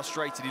guy that's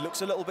frustrated. He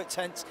looks a little bit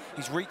tense.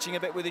 He's reaching a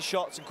bit with his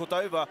shots, and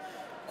Cordova,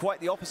 quite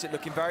the opposite,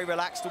 looking very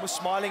relaxed, almost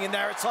smiling in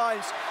there at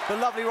times. The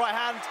lovely right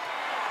hand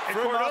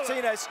from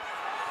Martinez.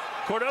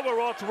 Cordova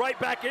walked right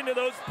back into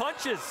those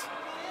punches.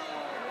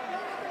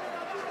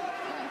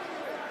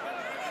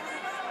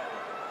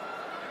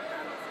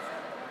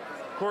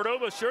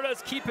 Cordova sure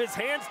does keep his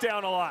hands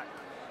down a lot.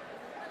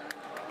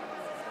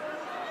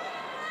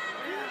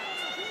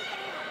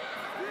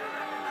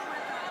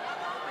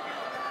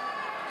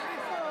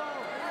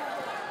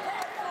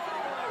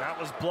 That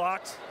was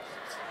blocked.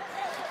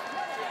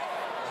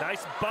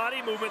 Nice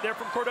body movement there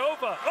from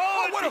Cordova.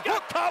 Oh, and he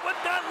got caught with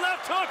that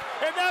left hook,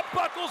 and that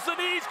buckles the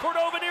knees.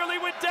 Cordova nearly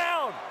went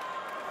down.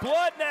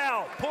 Blood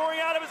now pouring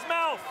out of his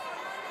mouth.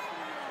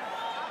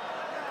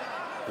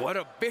 What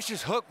a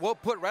vicious hook. Well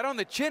put right on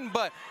the chin,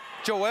 but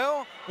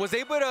Joel was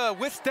able to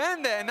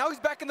withstand that, and now he's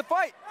back in the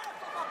fight.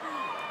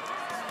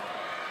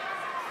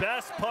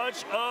 Best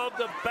punch of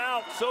the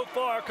bout so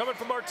far coming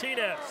from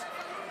Martinez.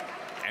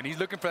 And he's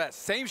looking for that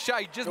same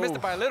shot. He just missed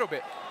it by a little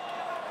bit.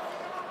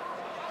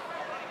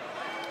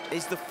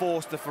 Is the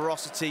force, the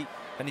ferocity,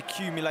 and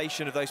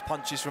accumulation of those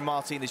punches from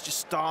Martinez just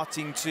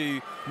starting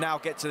to now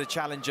get to the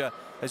challenger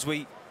as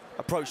we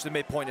approach the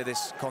midpoint of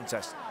this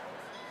contest?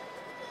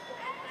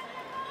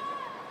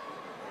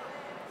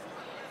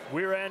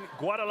 We're in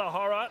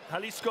Guadalajara,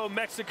 Jalisco,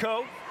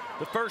 Mexico.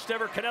 The first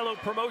ever Canelo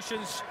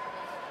Promotions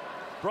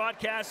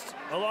broadcast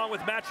along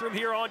with Matchroom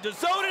here on Dazn.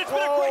 It's been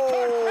a great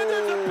card, and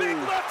there's a big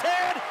left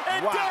hand,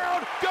 and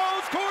down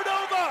goes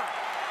Cordova.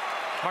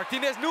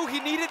 Martinez knew he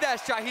needed that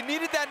shot. He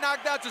needed that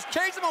knockdown to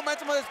change the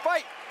momentum of this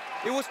fight.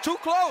 It was too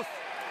close.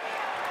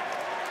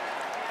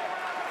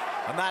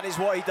 And that is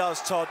what he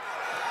does, Todd.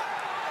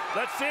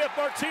 Let's see if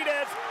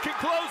Martinez can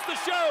close the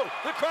show.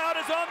 The crowd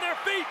is on their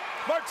feet.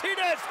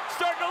 Martinez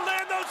starting to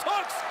land those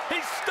hooks.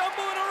 He's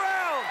stumbling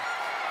around.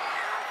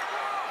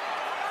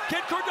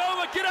 Can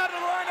Cordova get out of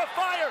the line of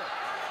fire?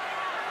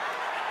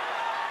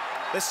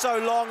 There's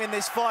so long in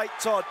this fight,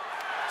 Todd.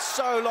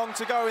 So long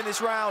to go in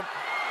this round.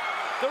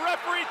 The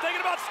referee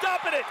thinking about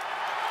stopping it.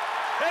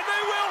 And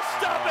they will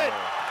stop it.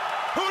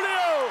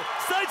 Julio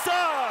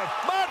Cesar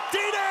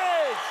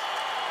Martinez.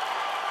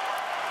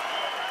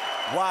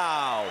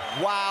 Wow,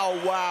 wow,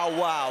 wow,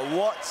 wow.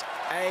 What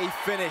a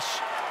finish.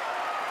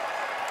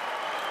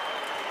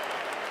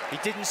 He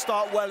didn't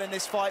start well in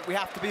this fight. We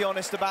have to be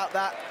honest about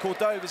that.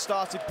 Cordova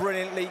started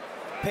brilliantly,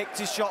 picked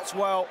his shots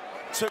well,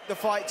 took the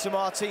fight to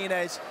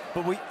Martinez,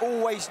 but we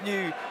always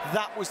knew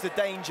that was the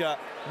danger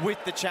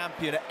with the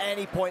champion. At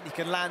any point, he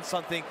can land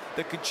something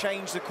that could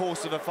change the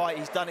course of a fight.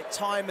 He's done it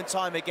time and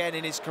time again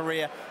in his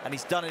career, and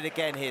he's done it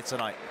again here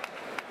tonight.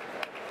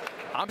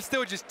 I'm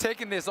still just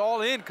taking this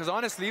all in because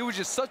honestly, it was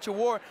just such a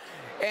war.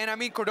 And I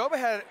mean, Cordova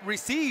had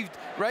received,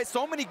 right,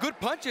 so many good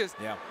punches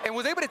and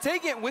was able to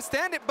take it and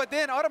withstand it. But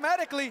then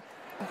automatically,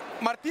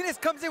 Martinez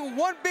comes in with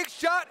one big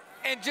shot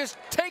and just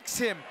takes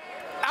him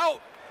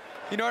out.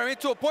 You know what I mean?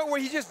 To a point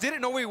where he just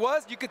didn't know where he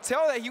was. You could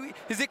tell that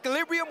his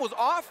equilibrium was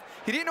off.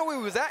 He didn't know where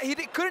he was at. He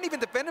couldn't even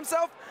defend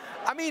himself.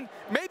 I mean,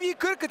 maybe he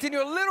could continue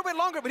a little bit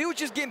longer, but he was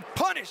just getting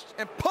punished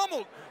and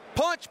pummeled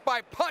punch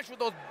by punch with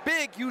those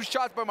big, huge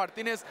shots by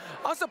Martinez.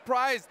 I'm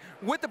surprised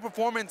with the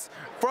performance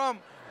from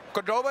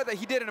Cordova that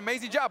he did an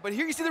amazing job. But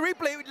here you see the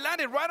replay. He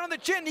landed right on the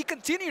chin. He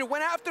continued,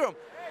 went after him.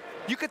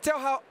 You could tell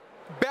how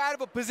bad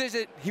of a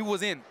position he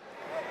was in.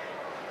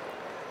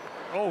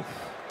 Oh.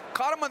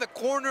 Caught him on the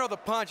corner of the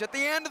punch, at the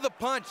end of the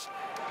punch.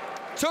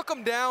 Took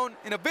him down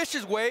in a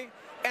vicious way.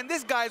 And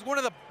this guy is one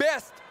of the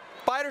best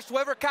fighters to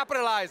ever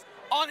capitalize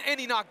on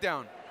any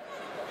knockdown.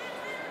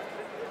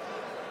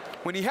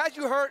 When he has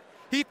you hurt,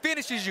 he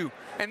finishes you.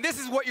 And this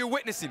is what you're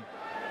witnessing.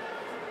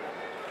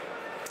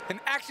 An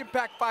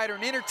action-packed fighter,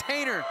 an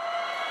entertainer.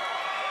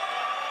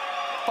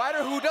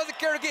 Fighter who doesn't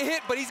care to get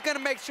hit, but he's going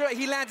to make sure that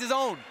he lands his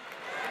own.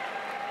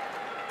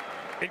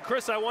 And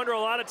Chris, I wonder a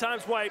lot of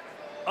times why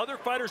other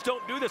fighters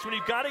don't do this. When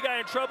you've got a guy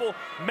in trouble,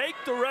 make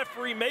the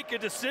referee make a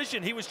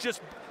decision. He was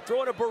just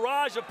throwing a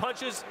barrage of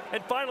punches,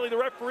 and finally the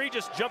referee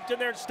just jumped in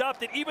there and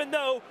stopped it, even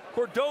though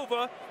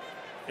Cordova,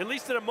 at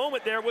least in a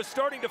moment there, was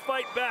starting to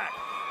fight back.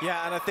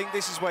 Yeah, and I think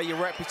this is where your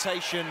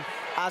reputation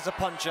as a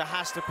puncher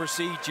has to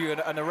precede you,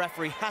 and a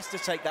referee has to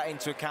take that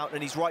into account,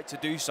 and he's right to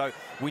do so.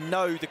 We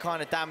know the kind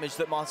of damage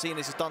that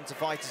Martinez has done to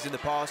fighters in the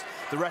past.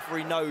 The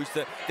referee knows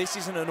that this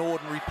isn't an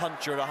ordinary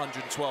puncher at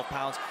 112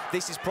 pounds.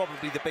 This is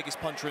probably the biggest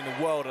puncher in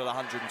the world at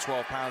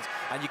 112 pounds,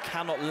 and you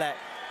cannot let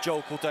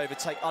Joel Cordova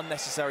take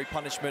unnecessary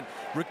punishment,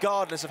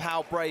 regardless of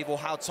how brave or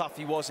how tough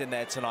he was in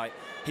there tonight.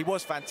 He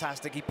was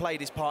fantastic. He played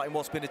his part in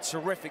what's been a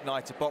terrific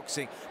night of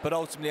boxing, but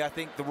ultimately I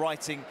think the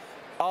writing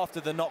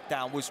after the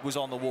knockdown was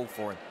on the wall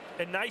for him.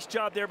 And nice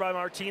job there by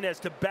Martinez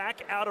to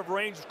back out of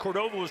range.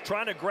 Cordova was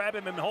trying to grab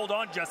him and hold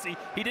on, Jesse.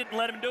 He didn't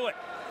let him do it.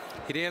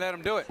 He didn't let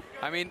him do it.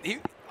 I mean,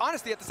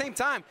 honestly, at the same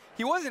time,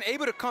 he wasn't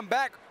able to come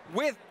back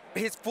with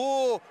his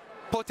full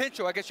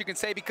potential, I guess you can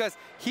say, because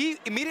he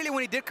immediately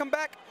when he did come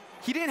back,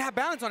 he didn't have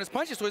balance on his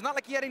punches, so it's not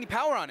like he had any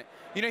power on it.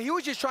 You know, he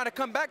was just trying to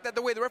come back that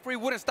way the referee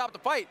wouldn't stop the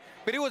fight.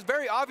 But it was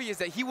very obvious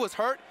that he was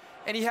hurt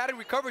and he hadn't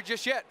recovered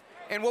just yet.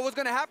 And what was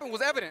going to happen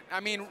was evident. I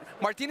mean,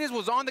 Martinez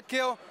was on the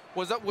kill,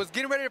 was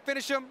getting ready to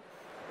finish him,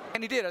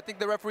 and he did. I think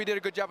the referee did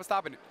a good job of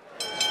stopping it.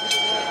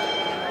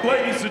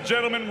 Ladies and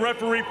gentlemen,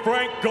 referee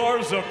Frank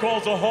Garza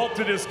calls a halt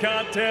to this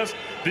contest.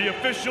 The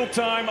official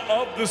time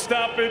of the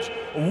stoppage,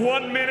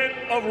 1 minute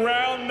of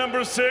round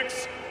number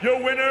 6.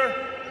 Your winner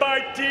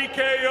by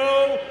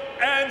TKO,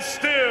 and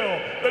still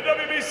the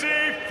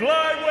WBC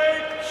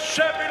flyweight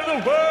champion of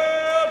the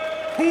world,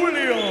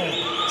 Julio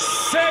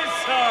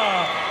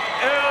Cesar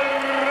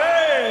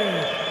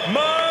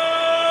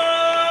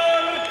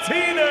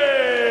Martinez.